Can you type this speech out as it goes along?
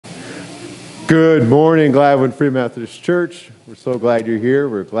Good morning, Gladwin Free Methodist Church. We're so glad you're here.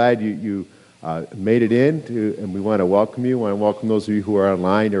 We're glad you made it in, and we want to welcome you. We want to welcome those of you who are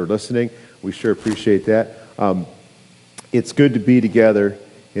online or listening. We sure appreciate that. It's good to be together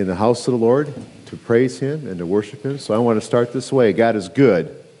in the house of the Lord to praise Him and to worship Him. So I want to start this way. God is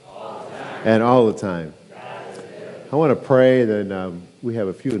good and all the time. I want to pray, then we have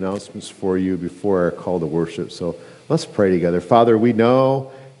a few announcements for you before our call to worship. So let's pray together. Father, we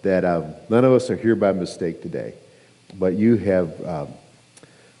know that none of us are here by mistake today, but you have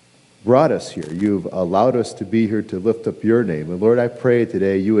brought us here. You've allowed us to be here to lift up your name. And Lord, I pray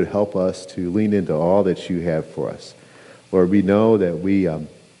today you would help us to lean into all that you have for us. Lord, we know that we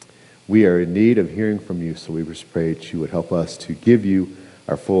are in need of hearing from you, so we just pray that you would help us to give you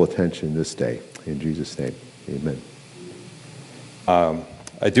our full attention this day. In Jesus' name, amen.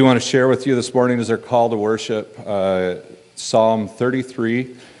 I do want to share with you this morning as our call to worship, Psalm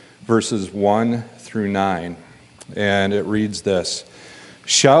 33, verses 1 through 9. And it reads this: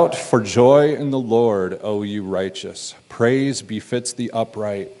 "Shout for joy in the Lord, O you righteous. Praise befits the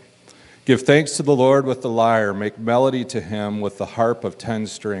upright. Give thanks to the Lord with the lyre. Make melody to him with the harp of 10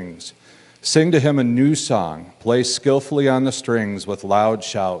 strings. Sing to him a new song. Play skillfully on the strings with loud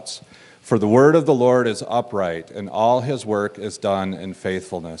shouts. For the word of the Lord is upright, and all his work is done in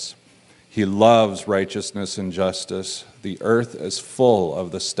faithfulness. He loves righteousness and justice. The earth is full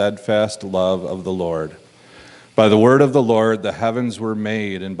of the steadfast love of the Lord. By the word of the Lord the heavens were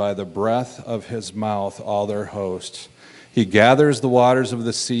made, and by the breath of his mouth all their hosts. He gathers the waters of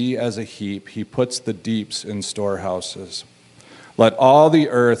the sea as a heap. He puts the deeps in storehouses. Let all the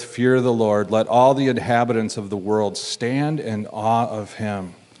earth fear the Lord. Let all the inhabitants of the world stand in awe of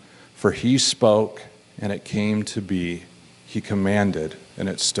him. For he spoke, and it came to be. He commanded, and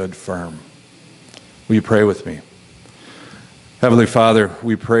it stood firm." Will you pray with me? Heavenly Father,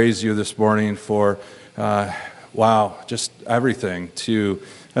 we praise you this morning for, just everything. To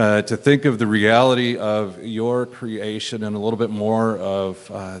think of the reality of your creation and a little bit more of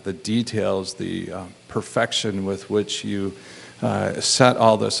the details, the perfection with which you set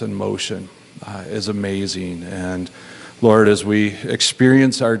all this in motion is amazing. And Lord, as we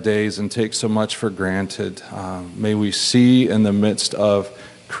experience our days and take so much for granted, may we see in the midst of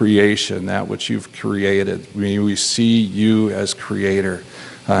creation that which you've created. May we see you as creator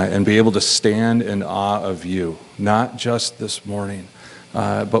and be able to stand in awe of you, not just this morning,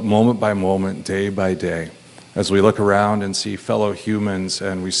 but moment by moment, day by day. As we look around and see fellow humans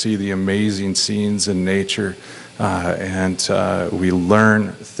and we see the amazing scenes in nature and we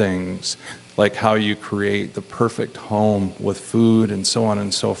learn things like how you create the perfect home with food and so on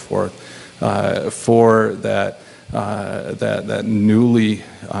and so forth for that newly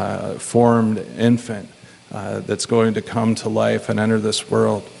formed infant that's going to come to life and enter this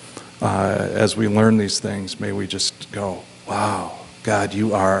world. As we learn these things, may we just go, wow, God,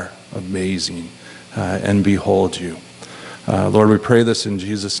 you are amazing, and behold you. Lord, we pray this in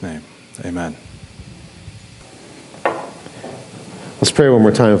Jesus' name. Amen. Let's pray one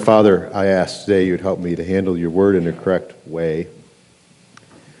more time. Father, I ask today you would help me to handle your word in the correct way.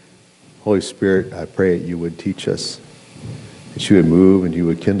 Holy Spirit, I pray that you would teach us, that you would move and you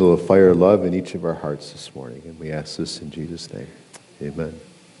would kindle a fire of love in each of our hearts this morning. And we ask this in Jesus' name. Amen.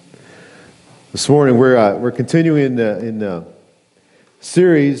 This morning we're continuing in the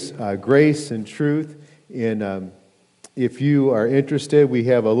series, Grace and Truth. And if you are interested, we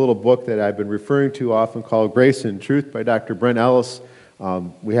have a little book that I've been referring to often called Grace and Truth by Dr. Brent Ellis.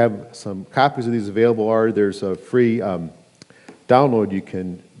 We have some copies of these available. There's a free download. You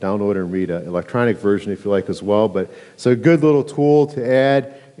can download and read an electronic version if you like as well. But it's a good little tool to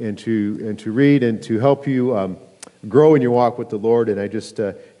add and to read and to help you grow in your walk with the Lord. And I just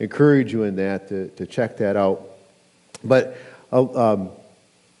encourage you in that to check that out. But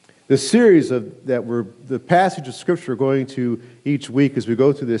the series the passage of Scripture we're going to each week as we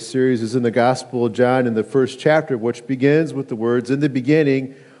go through this series is in the Gospel of John in the first chapter, which begins with the words, "In the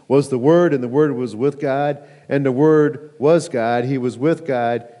beginning was the Word, and the Word was with God, and the Word was God. He was with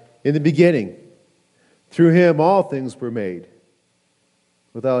God in the beginning. Through him all things were made.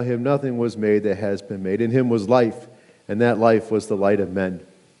 Without him nothing was made that has been made. In him was life, and that life was the light of men."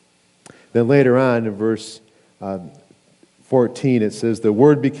 Then later on in verse 14, it says, "The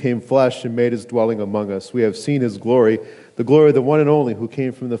Word became flesh and made his dwelling among us. We have seen his glory, the glory of the one and only who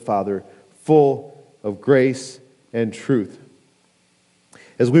came from the Father, full of grace and truth."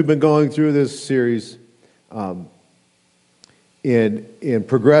 As we've been going through this series, in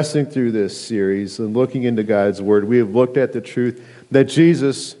progressing through this series and looking into God's Word, we have looked at the truth that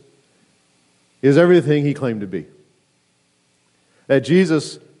Jesus is everything he claimed to be. That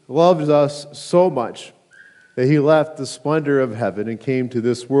Jesus loved us so much that he left the splendor of heaven and came to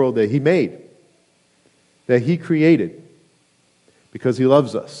this world that he made, that he created, because he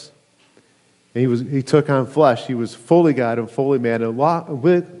loves us. And he took on flesh. He was fully God and fully man, and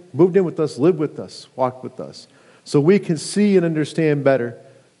moved in with us, lived with us, walked with us, so we can see and understand better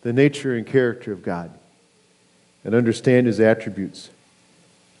the nature and character of God and understand his attributes.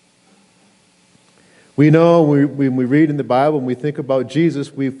 We know when we read in the Bible and we think about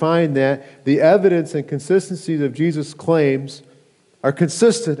Jesus, we find that the evidence and consistencies of Jesus' claims are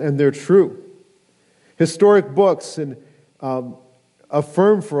consistent and they're true. Historic books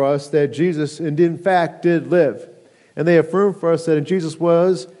affirm for us that Jesus, and in fact, did live. And they affirm for us that Jesus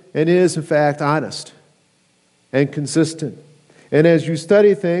was and is, in fact, honest and consistent. And as you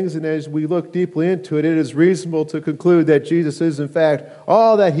study things and as we look deeply into it, it is reasonable to conclude that Jesus is, in fact,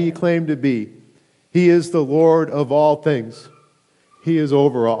 all that he claimed to be. He is the Lord of all things. He is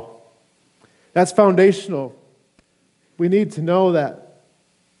over all. That's foundational. We need to know that.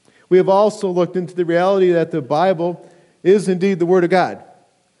 We have also looked into the reality that the Bible is indeed the Word of God.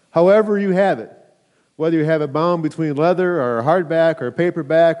 However you have it, whether you have it bound between leather or hardback or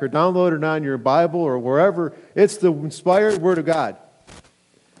paperback or downloaded on your Bible or wherever, it's the inspired Word of God.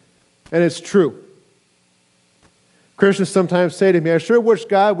 And it's true. Christians sometimes say to me, I sure wish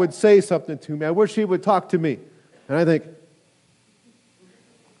God would say something to me. I wish he would talk to me. And I think,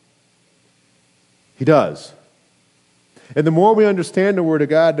 he does. And the more we understand the Word of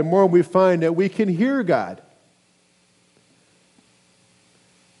God, the more we find that we can hear God.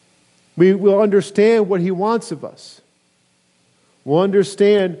 We will understand what he wants of us. We'll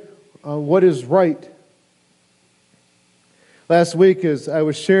understand what is right. Last week, as I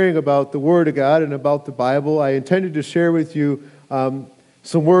was sharing about the Word of God and about the Bible, I intended to share with you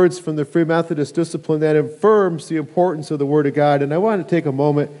some words from the Free Methodist discipline that affirms the importance of the Word of God. And I want to take a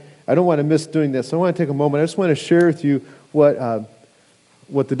moment. I don't want to miss doing this. I want to take a moment. I just want to share with you what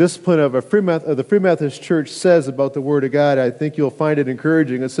the discipline of the Free Methodist Church says about the Word of God. I think you'll find it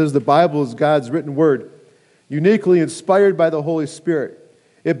encouraging. It says the Bible is God's written Word, uniquely inspired by the Holy Spirit.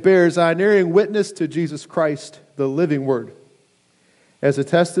 It bears unerring witness to Jesus Christ, the living Word. As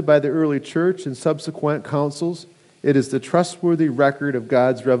attested by the early church and subsequent councils, it is the trustworthy record of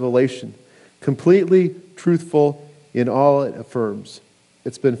God's revelation, completely truthful in all it affirms.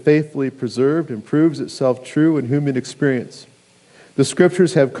 It's been faithfully preserved and proves itself true in human experience. The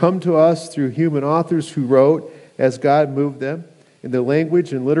Scriptures have come to us through human authors who wrote, as God moved them, in the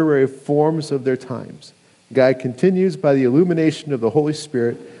language and literary forms of their times. God continues, by the illumination of the Holy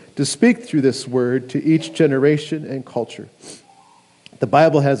Spirit, to speak through this word to each generation and culture. The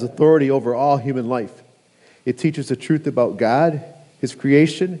Bible has authority over all human life. It teaches the truth about God, his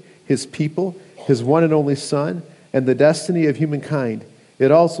creation, his people, his one and only Son, and the destiny of humankind.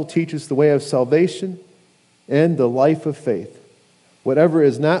 It also teaches the way of salvation and the life of faith. Whatever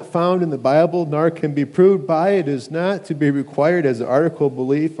is not found in the Bible, nor can be proved by it, is not to be required as an article of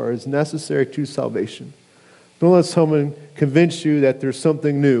belief or is necessary to salvation. Don't let someone convince you that there's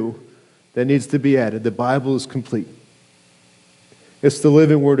something new that needs to be added. The Bible is complete. It's the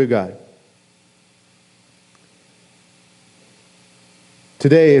living Word of God.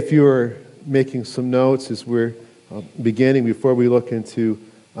 Today, if you are making some notes as we're beginning, before we look into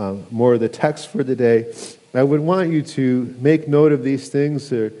more of the text for the day, I would want you to make note of these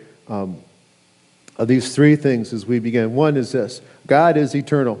things, of these three things as we begin. One is this: God is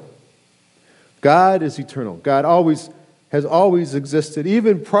eternal. God is eternal. God has always existed.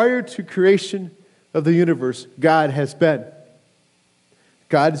 Even prior to creation of the universe, God has been.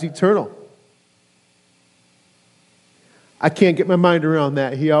 God is eternal. I can't get my mind around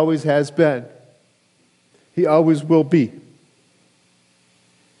that. He always has been. He always will be.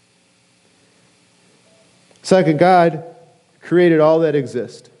 Second, God created all that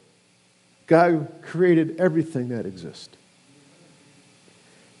exists. God created everything that exists.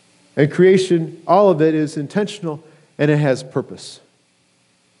 And creation, all of it is intentional and it has purpose.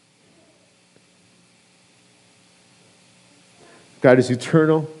 God is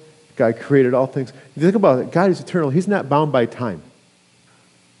eternal. God created all things. If you think about it, God is eternal. He's not bound by time.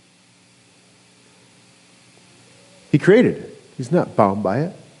 He created it. He's not bound by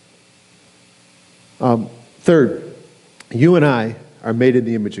it. Third, you and I are made in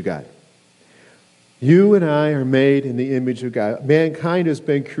the image of God. You and I are made in the image of God. Mankind has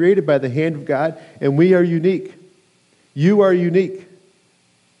been created by the hand of God, and we are unique. You are unique.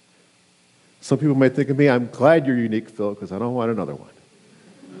 Some people might think of me, I'm glad you're unique, Phil, because I don't want another one.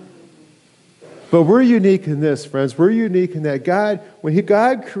 But we're unique in this, friends. We're unique in that when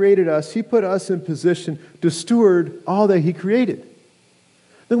God created us, he put us in position to steward all that he created.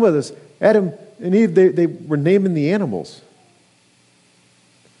 Think about this. Adam and Eve, they were naming the animals.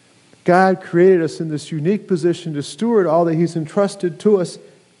 God created us in this unique position to steward all that He's entrusted to us.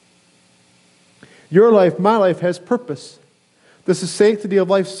 Your life, my life, has purpose. This is Sanctity of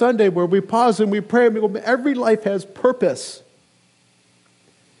Life Sunday, where we pause and we pray and we go, every life has purpose.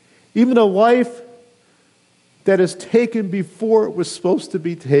 Even a life that is taken before it was supposed to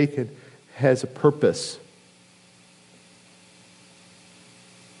be taken has a purpose.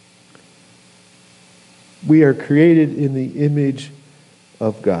 We are created in the image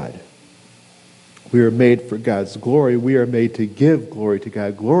of God. We are made for God's glory. We are made to give glory to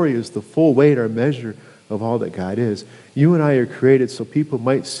God. Glory is the full weight or measure of all that God is. You and I are created so people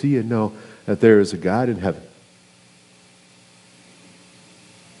might see and know that there is a God in heaven.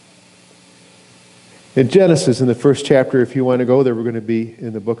 In Genesis, in the first chapter, if you want to go there, we're going to be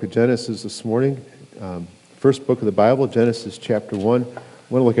in the book of Genesis this morning. First book of the Bible, Genesis chapter 1.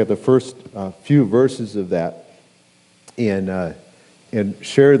 I want to look at the first few verses of that and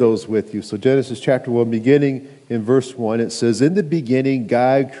share those with you. So Genesis chapter 1, beginning in verse 1, it says, "In the beginning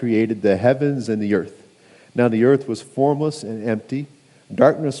God created the heavens and the earth. Now the earth was formless and empty.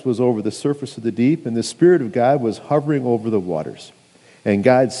 Darkness was over the surface of the deep, and the Spirit of God was hovering over the waters. And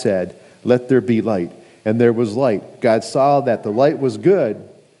God said, 'Let there be light.' And there was light. God saw that the light was good,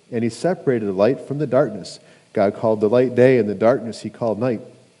 and He separated the light from the darkness. God called the light day, and the darkness He called night.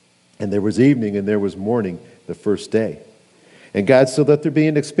 And there was evening, and there was morning, the first day. And God said, 'Let there be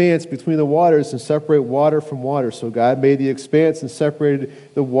an expanse between the waters, and separate water from water.' So God made the expanse and separated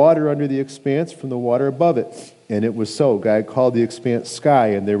the water under the expanse from the water above it. And it was so. God called the expanse sky,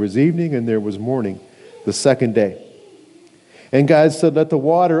 and there was evening, and there was morning, the second day. And God said, 'Let the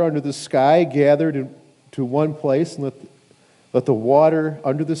water under the sky gather to one place, and let the water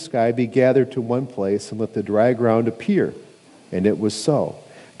under the sky be gathered to one place, and let the dry ground appear.' And it was so.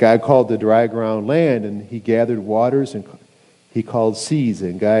 God called the dry ground land, and He gathered waters, and He called seas,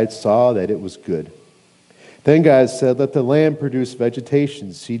 and God saw that it was good. Then God said, 'Let the land produce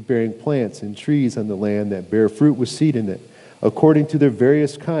vegetation, seed-bearing plants, and trees on the land that bear fruit with seed in it, according to their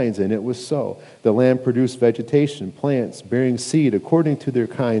various kinds.' And it was so. The land produced vegetation, plants bearing seed according to their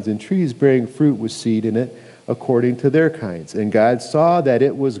kinds, and trees bearing fruit with seed in it according to their kinds. And God saw that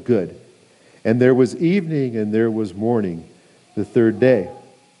it was good. And there was evening, and there was morning, the third day.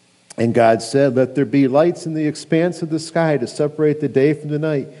 And God said, 'Let there be lights in the expanse of the sky to separate the day from the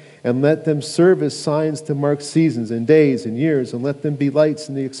night, and let them serve as signs to mark seasons and days and years, and let them be lights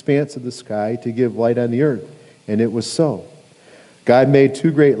in the expanse of the sky to give light on the earth.' And it was so. God made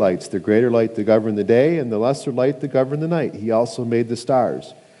two great lights, the greater light to govern the day, and the lesser light to govern the night. He also made the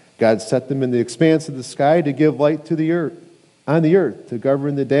stars. God set them in the expanse of the sky to give light to the earth, on the earth, to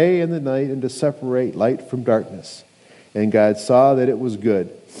govern the day and the night, and to separate light from darkness. And God saw that it was good.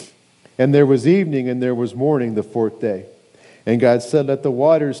 And there was evening, and there was morning, the fourth day. And God said, 'Let the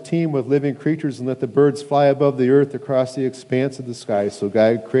waters teem with living creatures, and let the birds fly above the earth across the expanse of the sky.' So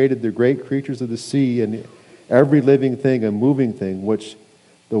God created the great creatures of the sea, and every living thing and moving thing with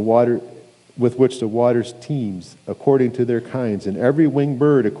which the waters teems, according to their kinds, and every winged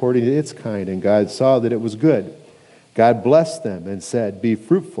bird according to its kind. And God saw that it was good. God blessed them and said, 'Be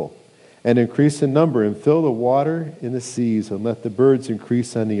fruitful, and increase in number, and fill the water in the seas, and let the birds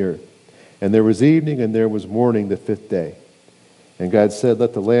increase on the earth.' And there was evening, and there was morning, the fifth day. And God said,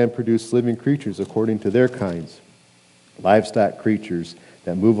 'Let the land produce living creatures according to their kinds, livestock creatures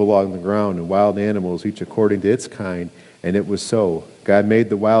that move along the ground, and wild animals, each according to its kind.' And it was so. God made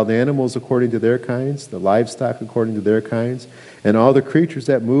the wild animals according to their kinds, the livestock according to their kinds, and all the creatures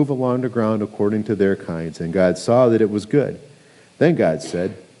that move along the ground according to their kinds. And God saw that it was good. Then God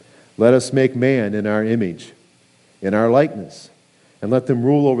said, 'Let us make man in our image, in our likeness, and let them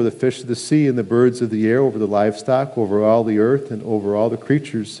rule over the fish of the sea, and the birds of the air, over the livestock, over all the earth, and over all the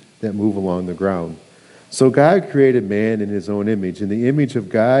creatures that move along the ground.' So God created man in His own image. In the image of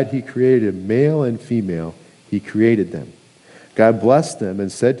God He created male and female. He created them. God blessed them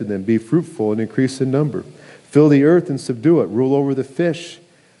and said to them, 'Be fruitful and increase in number. Fill the earth and subdue it. Rule over the fish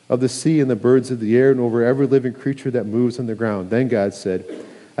of the sea and the birds of the air, and over every living creature that moves on the ground.' Then God said,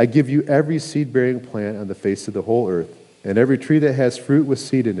 'I give you every seed-bearing plant on the face of the whole earth, and every tree that has fruit with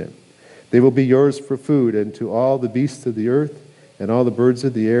seed in it. They will be yours for food, and to all the beasts of the earth, and all the birds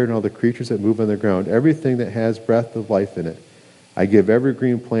of the air, and all the creatures that move on the ground, everything that has breath of life in it. I give every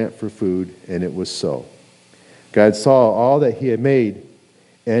green plant for food.' And it was so. God saw all that He had made,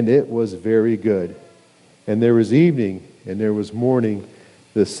 and it was very good. And there was evening, and there was morning,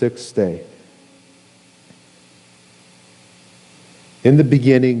 the sixth day." In the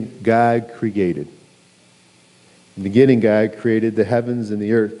beginning, God created. In the beginning, God created the heavens and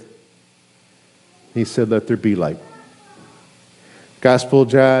the earth. He said, let there be light. Gospel of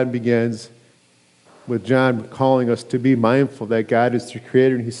John begins with John calling us to be mindful that God is the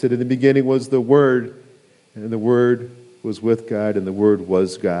creator. And he said, in the beginning was the Word, and the Word was with God, and the Word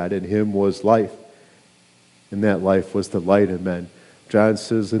was God, and him was life. And that life was the light of men. John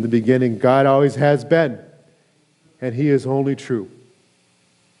says, in the beginning, God always has been, and he is only true.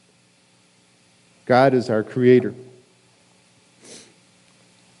 God is our creator.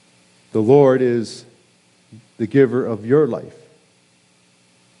 The Lord is the giver of your life.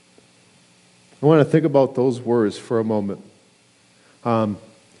 I want to think about those words for a moment. I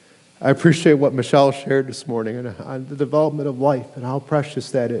appreciate what Michelle shared this morning on the development of life and how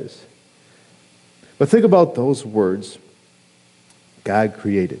precious that is. But think about those words, God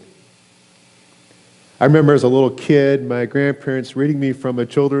created. I remember as a little kid, my grandparents reading me from a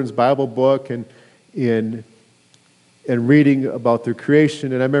children's Bible book and reading about their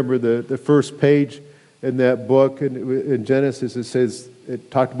creation. And I remember the first page in that book in Genesis,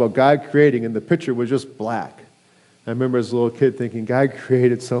 it talked about God creating, and the picture was just black. I remember as a little kid thinking, God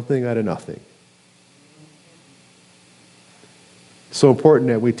created something out of nothing. So important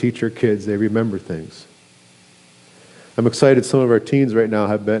that we teach our kids, they remember things. I'm excited some of our teens right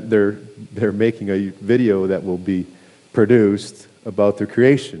now they're making a video that will be produced about their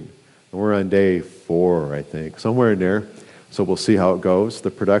creation. And we're on day 4, I think, somewhere in there. So we'll see how it goes.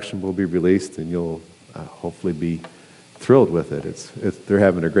 The production will be released, and you'll hopefully be thrilled with it. They're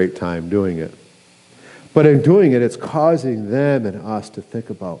having a great time doing it. But in doing it, it's causing them and us to think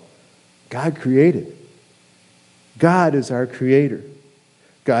about God created. God is our creator.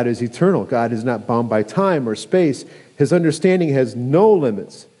 God is eternal. God is not bound by time or space. His understanding has no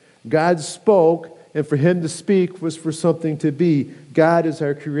limits. God spoke, and for him to speak was for something to be. God is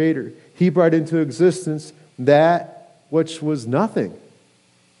our creator. He brought into existence that which was nothing.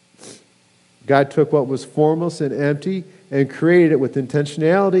 God took what was formless and empty and created it with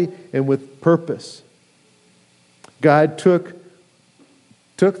intentionality and with purpose. God took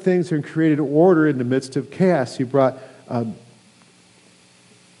things and created order in the midst of chaos. He brought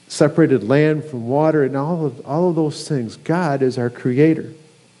separated land from water and all of those things. God is our creator.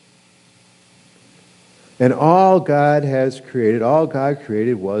 And all God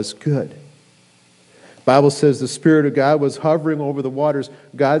created was good. The Bible says the Spirit of God was hovering over the waters.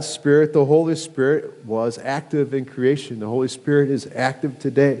 God's Spirit, the Holy Spirit, was active in creation. The Holy Spirit is active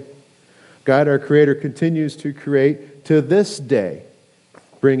today. God, our Creator, continues to create to this day,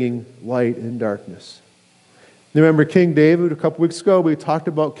 bringing light in darkness. Remember King David? A couple weeks ago, we talked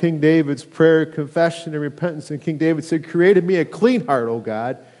about King David's prayer, confession, and repentance. And King David said, create in me a clean heart, O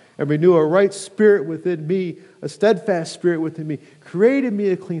God, and renew a right spirit within me, a steadfast spirit within me. Create in me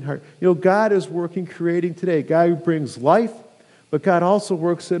a clean heart. You know, God is working, creating today. God brings life, but God also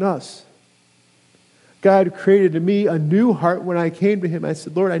works in us. God created in me a new heart when I came to him. I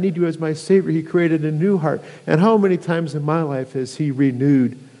said, Lord, I need you as my Savior. He created a new heart. And how many times in my life has he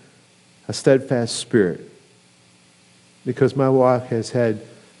renewed a steadfast spirit? Because my walk has had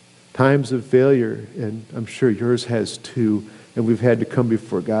times of failure, and I'm sure yours has too. And we've had to come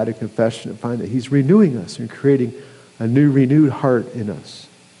before God in confession and find that he's renewing us and creating a new renewed heart in us.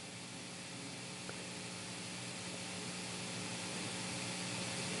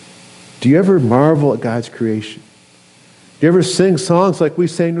 Do you ever marvel at God's creation? Do you ever sing songs like we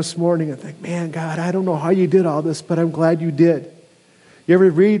sang this morning and think, man, God, I don't know how you did all this, but I'm glad you did? You ever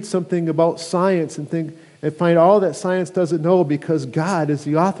read something about science and think and find all that science doesn't know because God is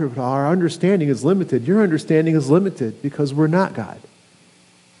the author of it all? Our understanding is limited. Your understanding is limited because we're not God.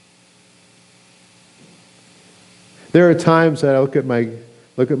 There are times that I look at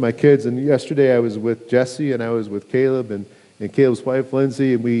my kids, and yesterday I was with Jesse and I was with Caleb and Caleb's wife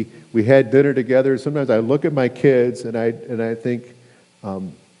Lindsay, and we had dinner together. Sometimes I look at my kids and I think,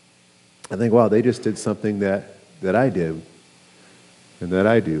 wow, they just did something that I did and that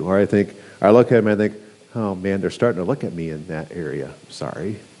I do. Or I look at them and I think, oh man, they're starting to look at me in that area.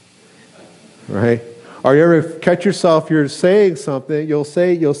 Sorry. Right? Or you ever catch yourself, you're saying something, you'll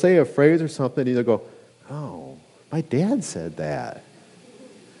say a phrase or something, and you'll go, oh, my dad said that.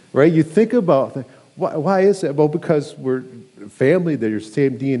 Right? You think about, why is that? Well, because we're family, there's the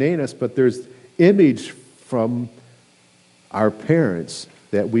same DNA in us, but there's image from our parents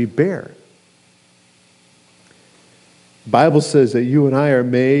that we bear. The Bible says that you and I are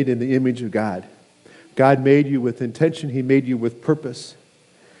made in the image of God. God made you with intention. He made you with purpose.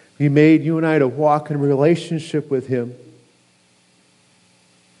 He made you and I to walk in relationship with him.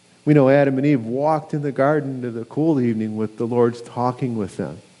 We know Adam and Eve walked in the garden in the cool evening with the Lord talking with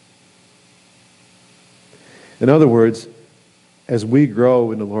them. In other words, as we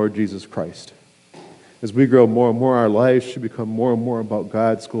grow in the Lord Jesus Christ, as we grow more and more, our lives should become more and more about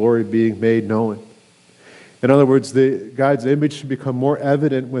God's glory being made known. In other words, God's image should become more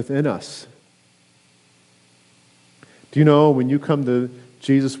evident within us. Do you know when you come to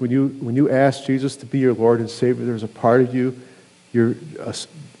Jesus, when you ask Jesus to be your Lord and Savior, there's a part of you, your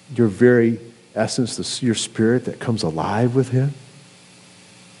very essence, your spirit that comes alive with Him?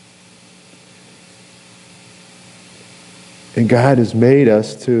 And God has made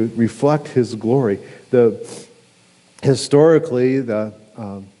us to reflect His glory. Historically,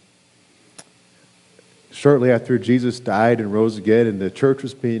 shortly after Jesus died and rose again and the church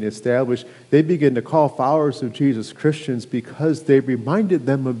was being established, they began to call followers of Jesus Christians because they reminded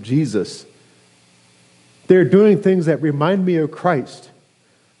them of Jesus. They're doing things that remind me of Christ.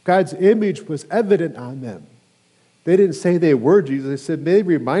 God's image was evident on them. They didn't say they were Jesus. They said, they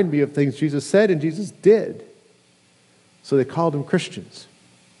remind me of things Jesus said and Jesus did. So they called them Christians.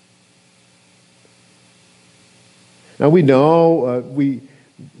 Now we know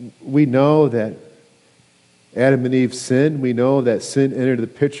that Adam and Eve sinned. We know that sin entered the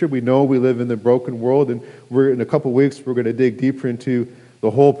picture. We know we live in the broken world, and in a couple of weeks we're going to dig deeper into the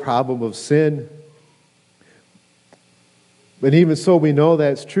whole problem of sin. But even so, we know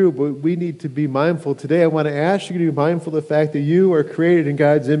that's true, but we need to be mindful. Today I want to ask you to be mindful of the fact that you are created in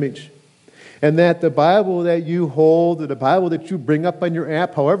God's image. And that the Bible that you hold, or the Bible that you bring up on your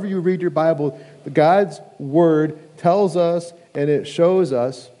app, however you read your Bible, God's Word tells us and it shows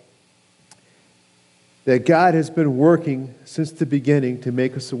us that God has been working since the beginning to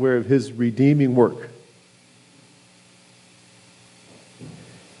make us aware of His redeeming work.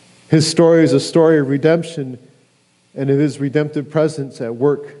 His story is a story of redemption and of His redemptive presence at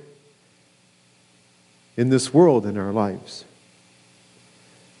work in this world, in our lives.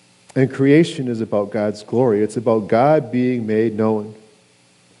 And creation is about God's glory. It's about God being made known.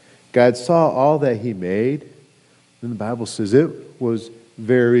 God saw all that He made, and the Bible says it was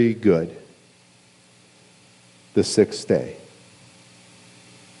very good. The sixth day.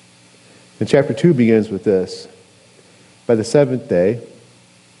 And chapter 2 begins with this. By the seventh day,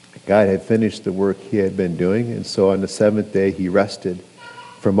 God had finished the work He had been doing, and so on the seventh day He rested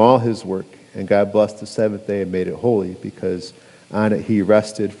from all His work. And God blessed the seventh day and made it holy, because on it He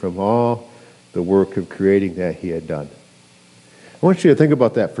rested from all the work of creating that He had done. I want you to think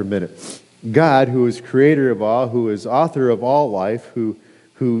about that for a minute. God, who is creator of all, who is author of all life, who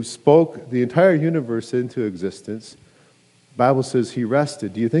spoke the entire universe into existence, the Bible says He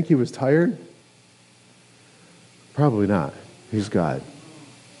rested. Do you think He was tired? Probably not. He's God.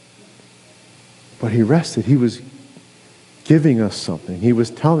 But He rested. He was giving us something. He was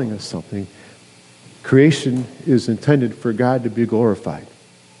telling us something. Creation is intended for God to be glorified.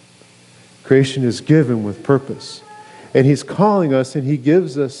 Creation is given with purpose. And He's calling us, and He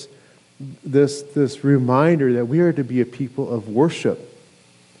gives us this reminder that we are to be a people of worship.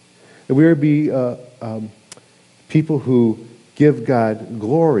 And we are to be people who give God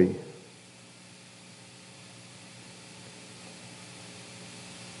glory.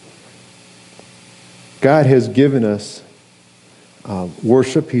 God has given us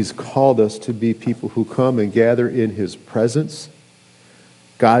worship. He's called us to be people who come and gather in His presence.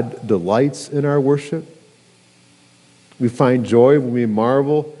 God delights in our worship. We find joy when we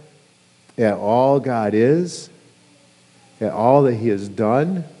marvel at all God is, at all that He has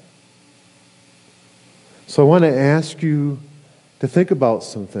done. So I want to ask you to think about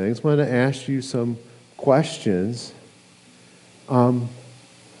some things. I want to ask you some questions.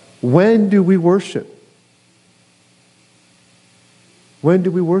 When do we worship? When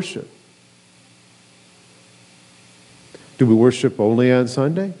do we worship? Do we worship only on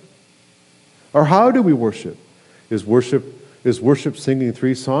Sunday? Or how do we worship? Is worship singing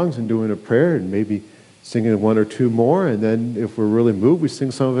 3 songs and doing a prayer and maybe singing 1 or 2 more, and then if we're really moved, we sing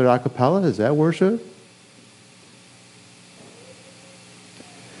some of it a cappella? Is that worship?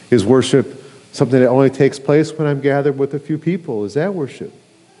 Is worship something that only takes place when I'm gathered with a few people? Is that worship?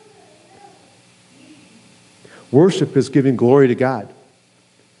 Worship is giving glory to God.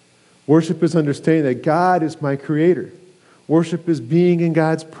 Worship is understanding that God is my creator. Worship is being in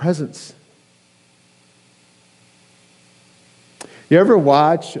God's presence. You ever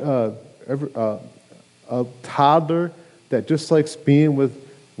watch a toddler that just likes being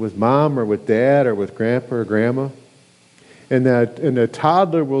with mom or with dad or with grandpa or grandma? And the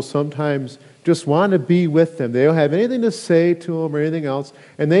toddler will sometimes just want to be with them. They don't have anything to say to them or anything else.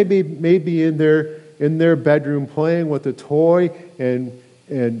 And they may be in their bedroom playing with a toy,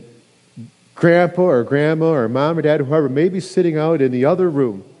 and grandpa or grandma or mom or dad or whoever may be sitting out in the other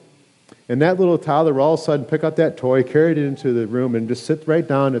room. And that little toddler will all of a sudden pick up that toy, carry it into the room, and just sit right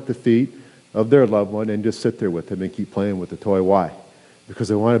down at the feet of their loved one and just sit there with them and keep playing with the toy. Why? Because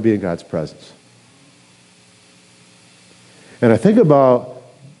they want to be in God's presence. And I think about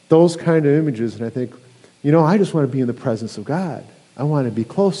those kind of images, and I think, I just want to be in the presence of God. I want to be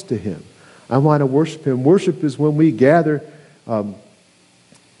close to Him. I want to worship Him. Worship is when we gather and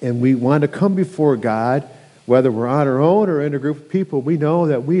we want to come before God, whether we're on our own or in a group of people. We know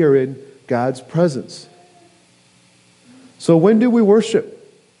that we are in God's presence. So when do we worship?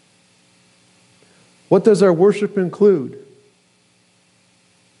 What does our worship include?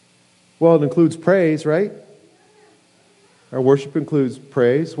 Well, it includes praise, right? Our worship includes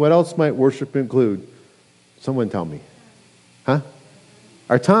praise. What else might worship include? Someone tell me. Huh?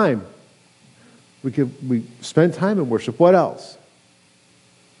 Our time. We spend time in worship. What else?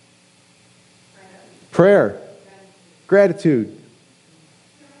 Prayer. Gratitude.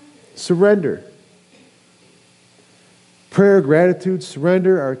 Surrender. Prayer, gratitude,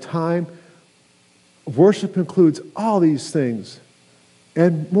 surrender, our time. Worship includes all these things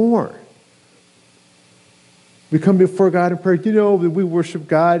and more. We come before God in prayer. Do you know that we worship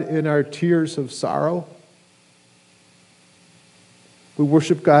God in our tears of sorrow? We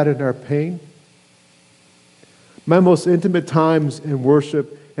worship God in our pain. My most intimate times in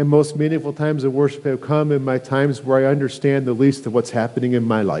worship and most meaningful times of worship have come in my times where I understand the least of what's happening in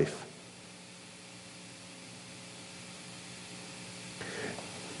my life.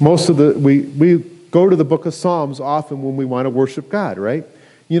 We go to the book of Psalms often when we want to worship God, right?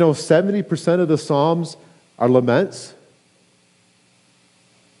 70% of the Psalms are laments,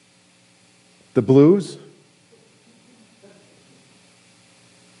 the blues.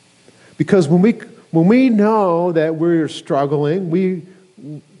 Because when we know that we're struggling,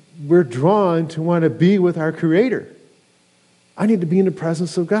 we're drawn to want to be with our Creator. I need to be in the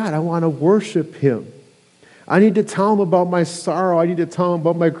presence of God. I want to worship Him. I need to tell Him about my sorrow. I need to tell Him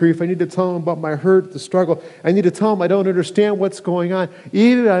about my grief. I need to tell Him about my hurt, the struggle. I need to tell Him I don't understand what's going on.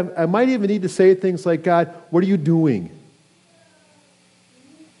 I might even need to say things like, God, what are you doing?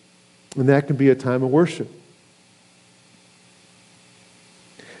 And that can be a time of worship.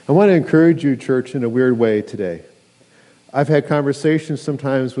 I want to encourage you, church, in a weird way today. I've had conversations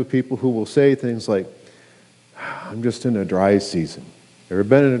sometimes with people who will say things like, I'm just in a dry season. Ever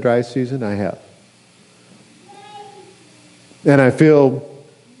been in a dry season? I have. And I feel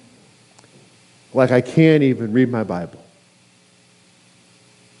like I can't even read my Bible.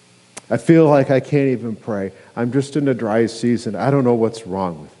 I feel like I can't even pray. I'm just in a dry season. I don't know what's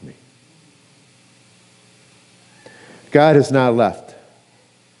wrong with me. God has not left.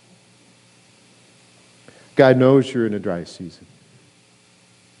 God knows you're in a dry season.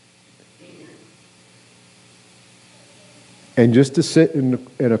 And just to sit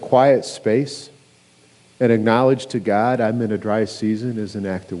in a quiet space and acknowledge to God I'm in a dry season is an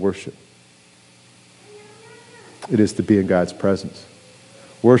act of worship. It is to be in God's presence.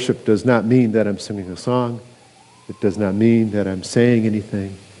 Worship does not mean that I'm singing a song. It does not mean that I'm saying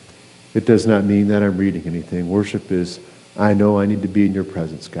anything. It does not mean that I'm reading anything. Worship is, I know I need to be in your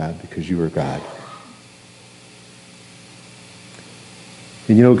presence, God, because you are God.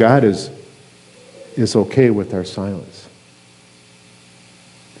 And God is okay with our silence.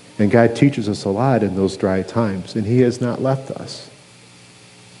 And God teaches us a lot in those dry times, and He has not left us.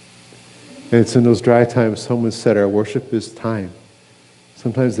 And it's in those dry times, someone said, our worship is time.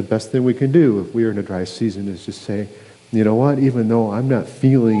 Sometimes the best thing we can do if we are in a dry season is just say, you know what, even though I'm not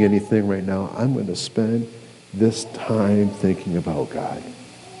feeling anything right now, I'm going to spend this time thinking about God.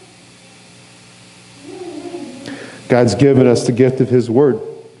 God's given us the gift of His Word.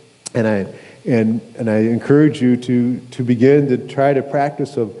 And I encourage you to begin to try to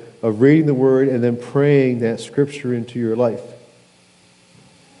practice of reading the Word and then praying that Scripture into your life.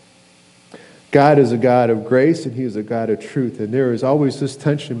 God is a God of grace and He is a God of truth. And there is always this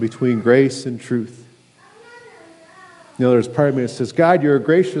tension between grace and truth. There's part of me that says, God, you're a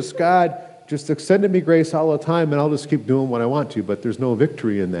gracious God. Just extend to me grace all the time and I'll just keep doing what I want to. But there's no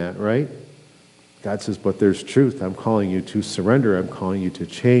victory in that, right? God says, but there's truth. I'm calling you to surrender. I'm calling you to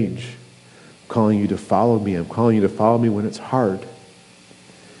change. I'm calling you to follow me. I'm calling you to follow me when it's hard.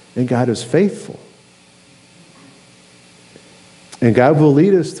 And God is faithful. And God will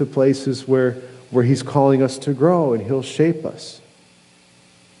lead us to places where He's calling us to grow and He'll shape us.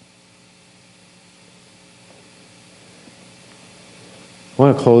 I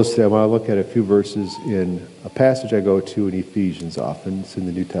want to close today. I want to look at a few verses in a passage I go to in Ephesians often. It's in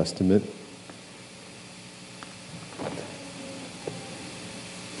the New Testament.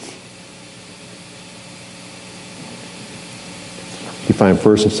 find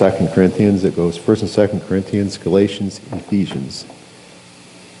 1st and 2nd Corinthians. It goes 1st and 2nd Corinthians, Galatians, Ephesians.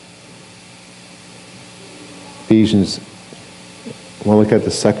 Ephesians, when we look at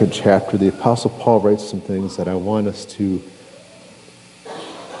the 2nd chapter, the Apostle Paul writes some things that I want us to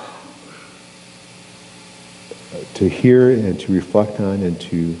hear and to reflect on and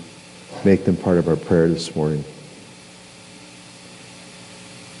to make them part of our prayer this morning.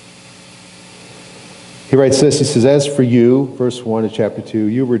 He writes this, he says, "As for you," verse 1 of chapter 2,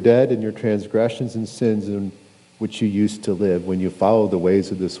 "you were dead in your transgressions and sins in which you used to live when you followed the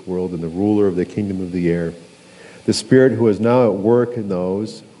ways of this world and the ruler of the kingdom of the air, the spirit who is now at work in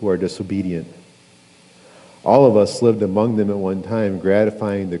those who are disobedient. All of us lived among them at one time,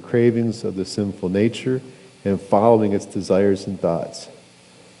 gratifying the cravings of the sinful nature and following its desires and thoughts.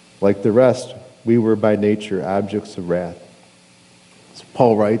 Like the rest, we were by nature objects of wrath." So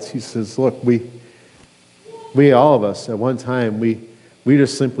Paul writes, he says, look, we all of us at one time, we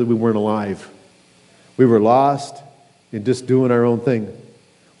weren't alive. We were lost in just doing our own thing.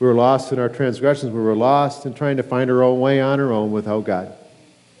 We were lost in our transgressions. We were lost in trying to find our own way on our own without God.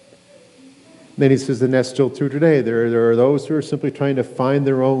 Then he says, and that's still true today. There are those who are simply trying to find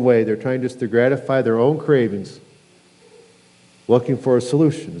their own way. They're trying just to gratify their own cravings, looking for a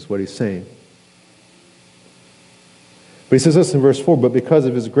solution, is what he's saying. But he says this in verse 4, "But because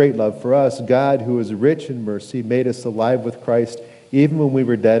of his great love for us, God, who is rich in mercy, made us alive with Christ, even when we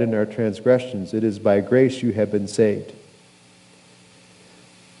were dead in our transgressions. It is by grace you have been saved."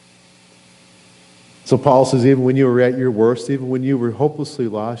 So Paul says, even when you were at your worst, even when you were hopelessly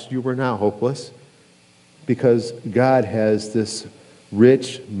lost, you were not hopeless, because God has this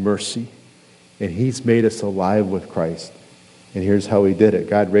rich mercy, and he's made us alive with Christ. And here's how he did it.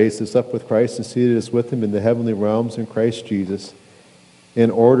 God raised us up with Christ and seated us with him in the heavenly realms in Christ Jesus,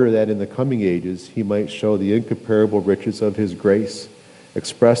 in order that in the coming ages he might show the incomparable riches of his grace,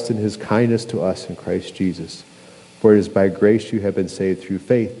 expressed in his kindness to us in Christ Jesus. For it is by grace you have been saved through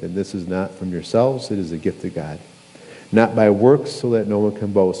faith, and this is not from yourselves, it is a gift of God. Not by works, so that no one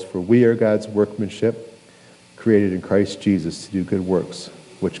can boast, for we are God's workmanship, created in Christ Jesus to do good works,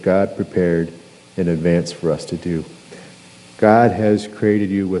 which God prepared in advance for us to do. God has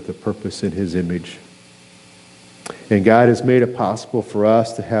created you with a purpose in his image. And God has made it possible for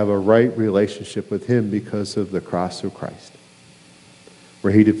us to have a right relationship with him because of the cross of Christ,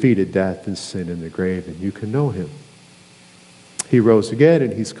 where he defeated death and sin and the grave, and you can know him. He rose again,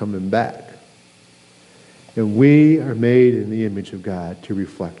 and he's coming back. And we are made in the image of God to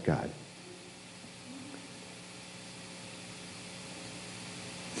reflect God.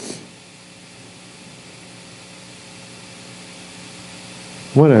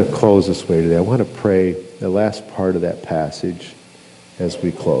 I want to close this way today. I want to pray the last part of that passage as we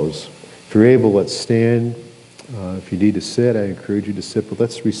close. If you're able, let's stand. If you need to sit, I encourage you to sit, but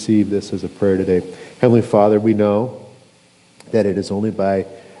let's receive this as a prayer today. Heavenly Father, we know that it is only by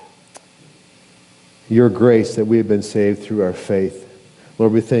your grace that we have been saved through our faith.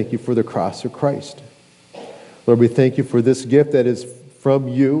 Lord, we thank you for the cross of Christ. Lord, we thank you for this gift that is from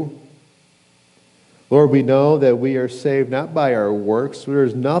you. Lord, we know that we are saved not by our works. There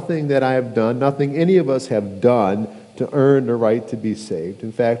is nothing that I have done, nothing any of us have done to earn the right to be saved.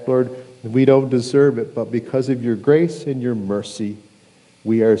 In fact, Lord, we don't deserve it, but because of your grace and your mercy,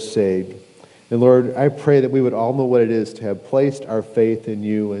 we are saved. And Lord, I pray that we would all know what it is to have placed our faith in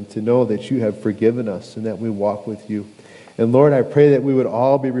you and to know that you have forgiven us and that we walk with you. And Lord, I pray that we would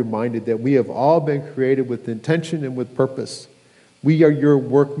all be reminded that we have all been created with intention and with purpose. We are your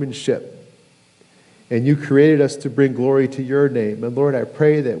workmanship. And you created us to bring glory to your name. And Lord, I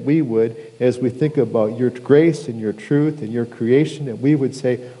pray that we would, as we think about your grace and your truth and your creation, that we would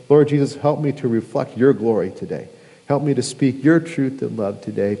say, Lord Jesus, help me to reflect your glory today. Help me to speak your truth and love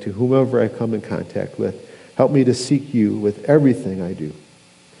today to whomever I come in contact with. Help me to seek you with everything I do.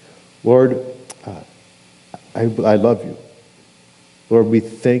 Lord, I love you. Lord, we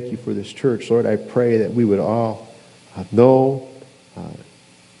thank you for this church. Lord, I pray that we would all know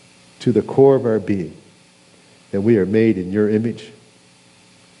to the core of our being that we are made in your image.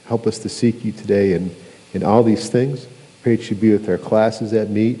 Help us to seek you today in all these things. Pray that you be with our classes that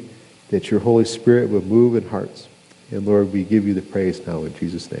meet, that your Holy Spirit would move in hearts. And Lord, we give you the praise now in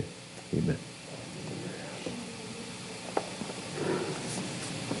Jesus' name. Amen.